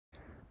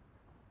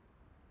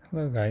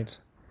Hello guys,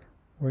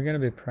 we're going to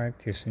be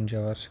practicing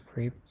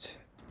JavaScript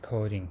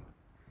coding.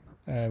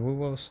 We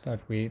will start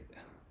with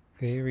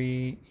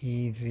very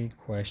easy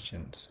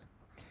questions.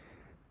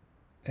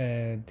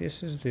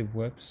 This is the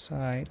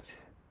website,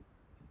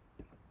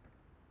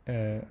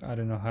 I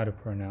don't know how to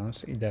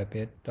pronounce,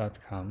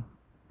 idabit.com,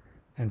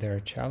 and there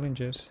are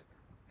challenges,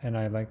 and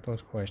I like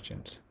those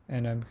questions,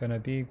 and I'm going to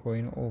be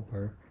going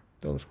over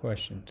those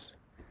questions.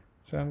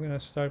 So I'm going to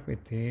start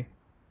with the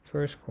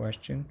first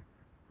question: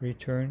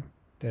 return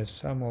the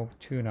sum of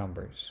two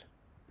numbers.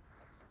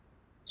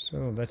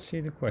 So let's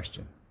see the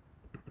question.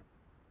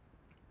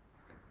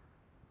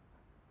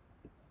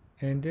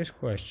 In this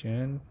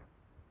question,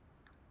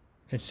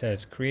 it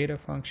says create a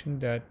function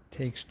that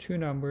takes two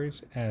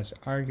numbers as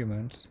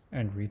arguments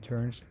and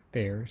returns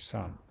their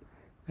sum.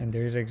 And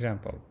there's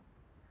example.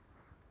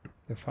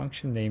 The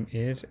function name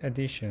is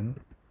addition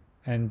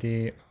and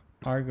the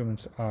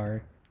arguments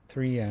are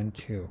 3 and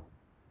 2.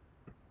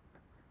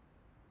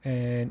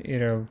 And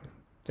it'll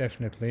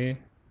definitely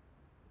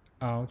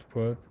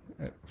output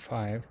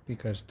 5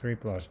 because 3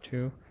 plus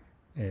 2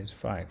 is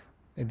 5.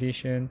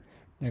 Addition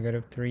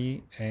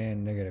 -3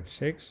 and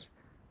 -6,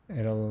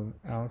 it'll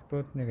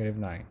output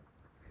 -9.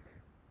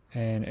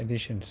 And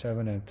addition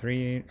 7 and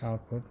 3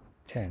 output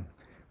 10.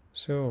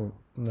 So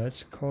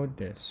let's code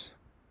this.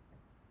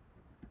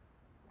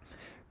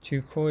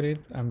 To code it,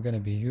 I'm going to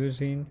be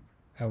using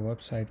a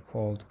website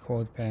called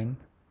codepen.io,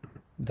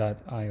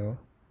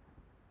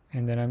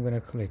 and then I'm going to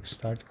click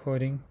start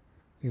coding.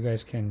 You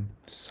guys can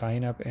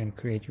sign up and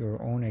create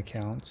your own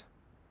account.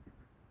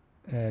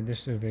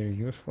 This is a very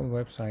useful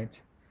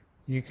website.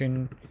 You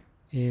can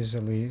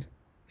easily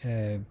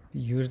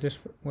use this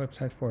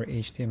website for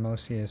HTML,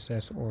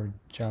 CSS, or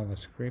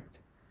JavaScript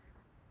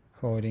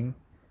coding.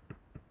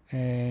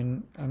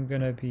 And I'm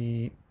gonna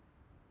be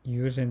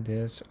using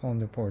this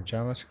only for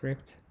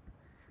JavaScript.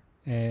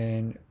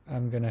 And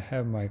I'm gonna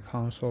have my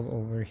console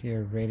over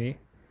here ready.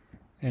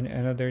 And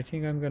another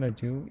thing I'm gonna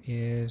do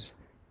is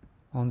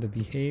on the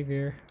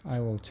behavior, I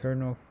will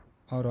turn off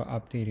auto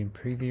update in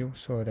preview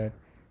so that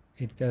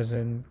it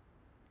doesn't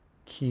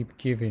keep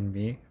giving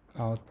me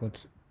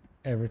outputs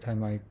every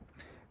time I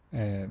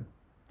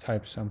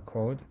type some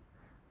code.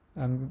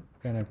 I'm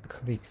gonna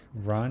click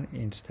run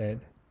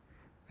instead,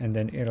 and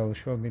then it'll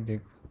show me the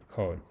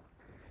code.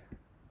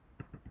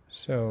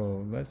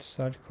 So let's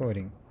start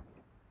coding.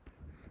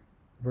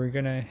 We're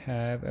gonna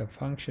have a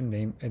function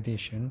named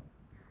addition,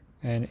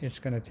 and it's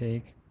gonna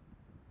take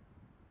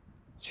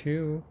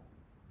two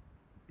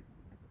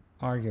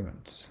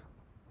arguments.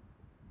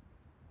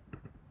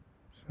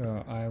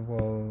 So I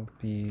will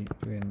be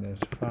doing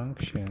this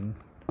function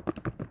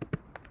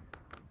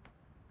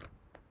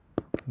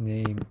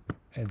name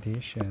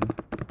addition,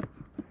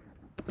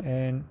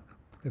 and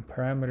the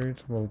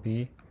parameters will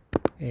be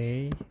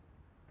A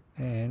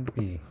and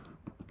B.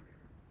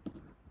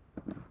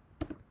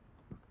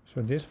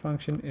 So this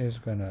function is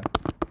gonna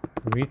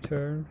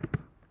return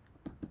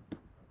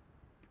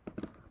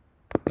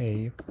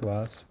A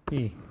plus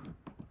B.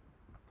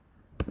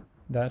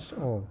 That's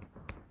all.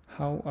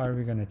 How are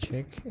we gonna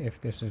check if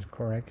this is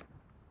correct,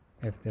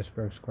 if this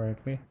works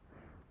correctly?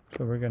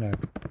 So we're gonna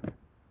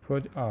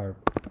put our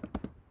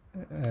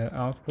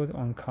output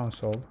on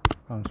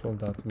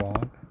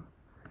console.log,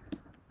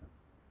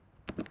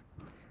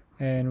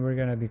 and we're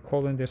gonna be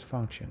calling this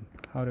function.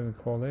 How do we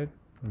call it?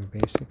 We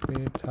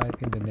basically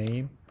type in the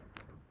name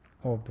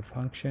of the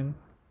function,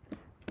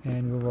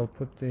 and we will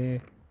put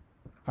the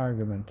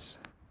arguments,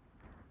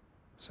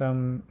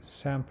 some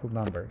sample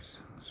numbers.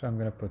 So I'm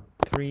gonna put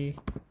 3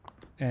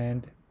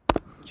 and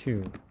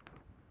 2.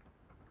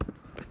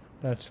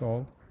 That's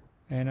all,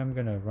 and I'm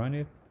gonna run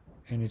it,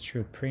 and it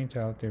should print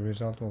out the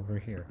result over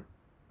here.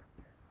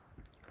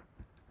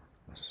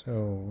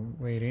 So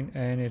waiting,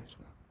 and it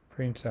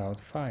prints out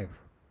 5.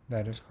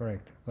 That is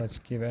correct. Let's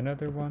give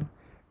another one,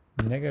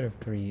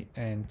 -3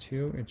 and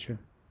 2. It should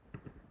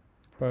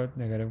put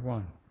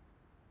 -1.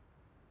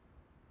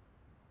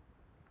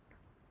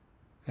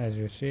 As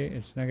you see,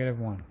 it's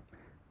 -1,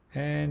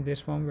 and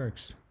this one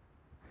works.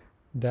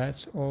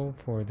 That's all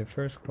for the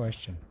first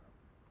question.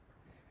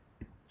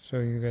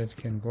 So you guys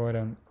can go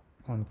ahead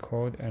on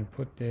code and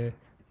put the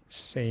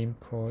same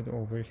code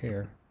over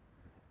here,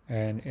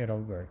 and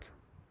it'll work.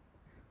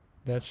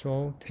 That's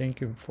all. Thank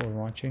you for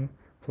watching.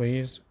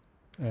 Please,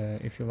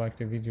 if you like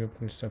the video,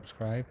 please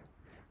subscribe,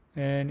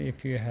 and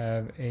if you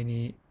have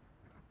any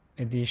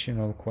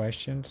additional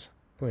questions,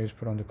 please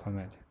put on the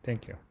comment.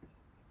 Thank you.